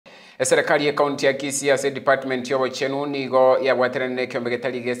Serikali ya kaunti ya Kisii ase department yobo chenu nigo ya waterene kyombegeta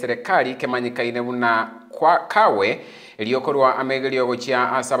lige serikali kemanyikaine buna kwa kawe iliyokorwa amegelio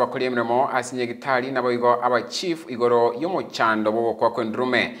gochia asaba kuliemremo asinyegitali nabo igo aba chief igoro yomochando bobo kwa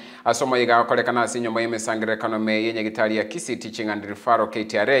kwendrume asomo iga kolekana asinyo moyeme sangire kanome yenyegitali ya Kisii teaching and referral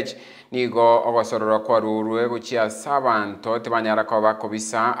KTRH nigo ogosororo kwa rurwe gochia sabanto tebanyara kwa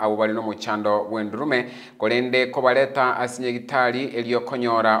bakobisa abo bali no mochando wendrume kolende kobaleta asinyegitali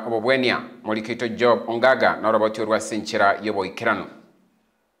iliyokonyora obobwenia Molikito Job Ongaga na roboti rwa Sinchira yobo ikirano.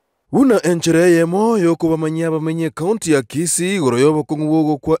 Una enchere yemo yoko bamanya bamenye kaunti ya Kisii goro yobo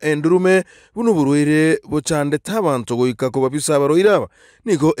kungugo kwa endrume buno buruire bochande tabanto goika ko babisa baroira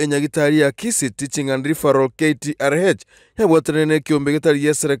nigo enyagitari ya Kisii teaching and referral KTRH yabwaterene kyombegitari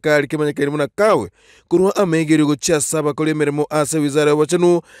ya serikali kemanyikaine muna kawe kurwa amegeri go cha saba kolemeremo ase wizara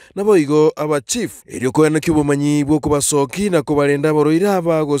wachanu nabo igo aba chief eriko yana kyubomanyi bwo kubasoki na kubalenda baroira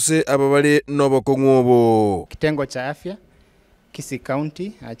bagose ababale nobo kongobo kitengo cha afya Kisii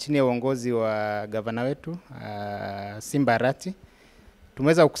County chini ya uongozi wa gavana wetu Simba Arati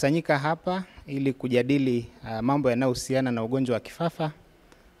tumeweza kukusanyika hapa ili kujadili mambo yanayohusiana na ugonjwa wa kifafa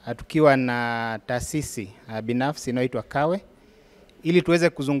tukiwa na taasisi binafsi inayoitwa Kawe ili tuweze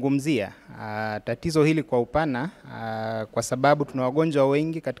kuzungumzia tatizo hili kwa upana kwa sababu tuna wagonjwa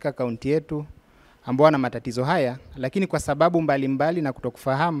wengi katika kaunti yetu ambao wana matatizo haya, lakini kwa sababu mbalimbali na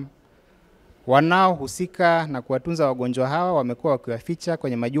kutokufahamu wanaohusika na kuwatunza wagonjwa hawa wamekuwa wakiwaficha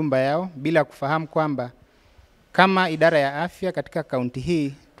kwenye majumba yao bila kufahamu kwamba kama idara ya afya katika kaunti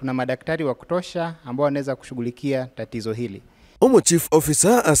hii tuna madaktari wa kutosha ambao wanaweza kushughulikia tatizo hili. Omo chief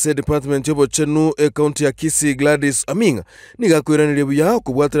officer ase department yobo chenu kaunti ya Kisii Gladys Aminga niga kwiranire buya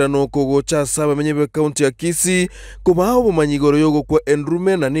kubwatira no kogo cha saba menyebe kaunti ya Kisii kubaho bumanyigoro yogo kwa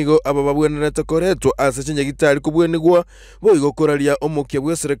endrume na nigo abababwenera takoreto ase chenyagitari kubwenigwa boigo koralia omokia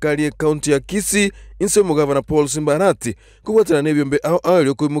bwa serikali ya kaunti ya Kisii inse mugavana Paul Simba Arati kubwatira nebyombe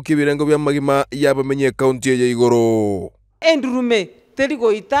aho kuimukia birengo bya magima yabamenye kaunti ya igoro endrume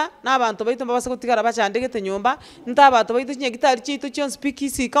terigoita n'abantu baito babasa kutigara bacandegete nyumba ntabantu baito kinyagitari cito cyonse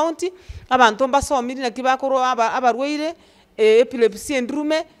Kisii County abantu mbasomiri na kibakoro abarweire epilepsy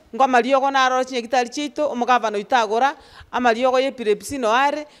endrume ngo amariogo naroro kinyagitari cito omugavana itagora amariogo epilepsy no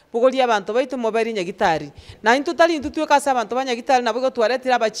are bugori abantu baito mobari nyagitari na into tali ntutweka asa abantu banyagitari nabo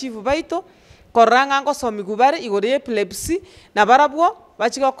gotwaretira abachifu baito koranga ngo somi gubare igore epilepsy na barabwo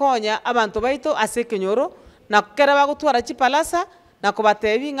bachigokonya abantu baito ase kenyoro na kera bagotwara chipalasa na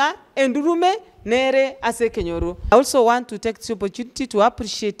kubatebinga endurume nere ase kenyoro. I also want to take this opportunity to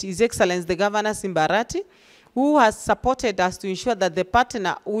appreciate His Excellency the Governor Simba Arati, who has supported us to ensure that the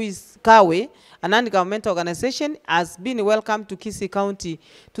partner who is Kawe, a non-governmental organization, has been welcomed to Kisii County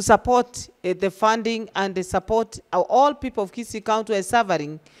to support the funding and the support all people of Kisii County who are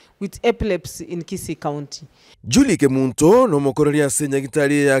suffering with epilepsy in Kisii County. Julie Kemunto no mokoreria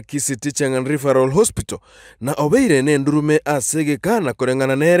senyagitari ya Kisii Teaching and Referral Hospital na obeire ne ndurume asege kana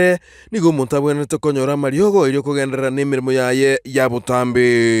korengana nere nigo muntabwene tokonyora mariogo iri kugendera nemirimo yaye ya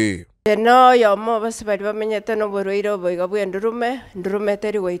butambi. No yomo basi bari bamenyete no borweire boiga bwe ndurume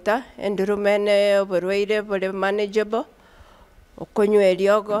teri goita ndurume ne borweire bole manageable okonywa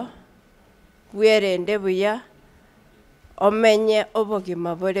eriogo bwerende buya omenye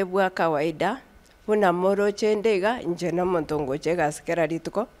obogima bole bwa kawaida buna moro chendega nje na montongo chega sikera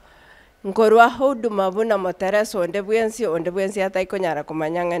rituko nkorwa huduma buna motereso onde bwensi ataikonyara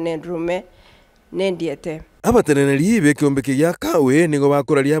kumanyanga ne ndurume nendiete abateneneri bekyombe ya Kawe nigo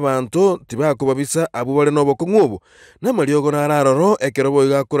bakoralia abantu tibako babisa abo bale no bokongobo na mariogo nararoro ekerobo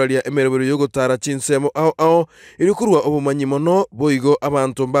igakoralia emerebero yogo tara chinsemo ao irikurwa obumanyi mono boigo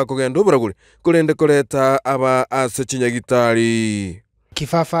abantu mbakogenda oburagure kolende koleta aba ase chinyagitari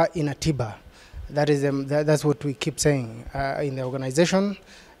kifafa inatiba. That's what we keep saying in the organization,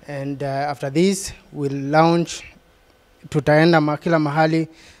 and after this we'll launch tutaenda kila mahali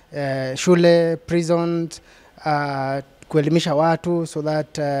shule, prisons, kuelimisha watu so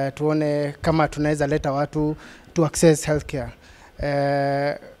that tuone kama tunaweza leta watu to access healthcare.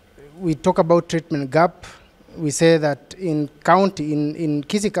 We talk about treatment gap. We say that in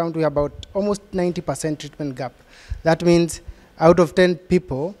Kisii County we have about almost 90% treatment gap. That means out of 10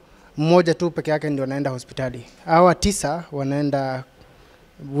 people, mmoja tu peke yake ndio wanaenda hospitali. Hawa 9 wanaenda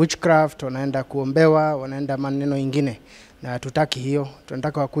witchcraft, wanaenda kuombewa, wanaenda maneno ingine. Na tutaki hiyo,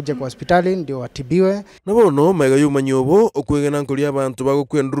 tunataka wakuje kwa hospitali ndio watibiwe. Nabono maiga yumanyobo okwegena nkoli abantu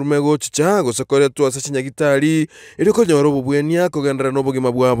bagokwendrume gochicha gosekoretwa ase chinyagitari iriko nyoro bubwenia kogendera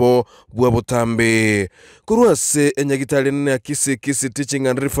nobogima bwabo bwa butambe kurwase enyagitari nene ya Kisii Teaching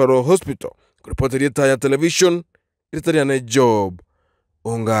and Referral Hospital. Reporter ya television Ritariane Job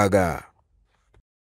Ongaga.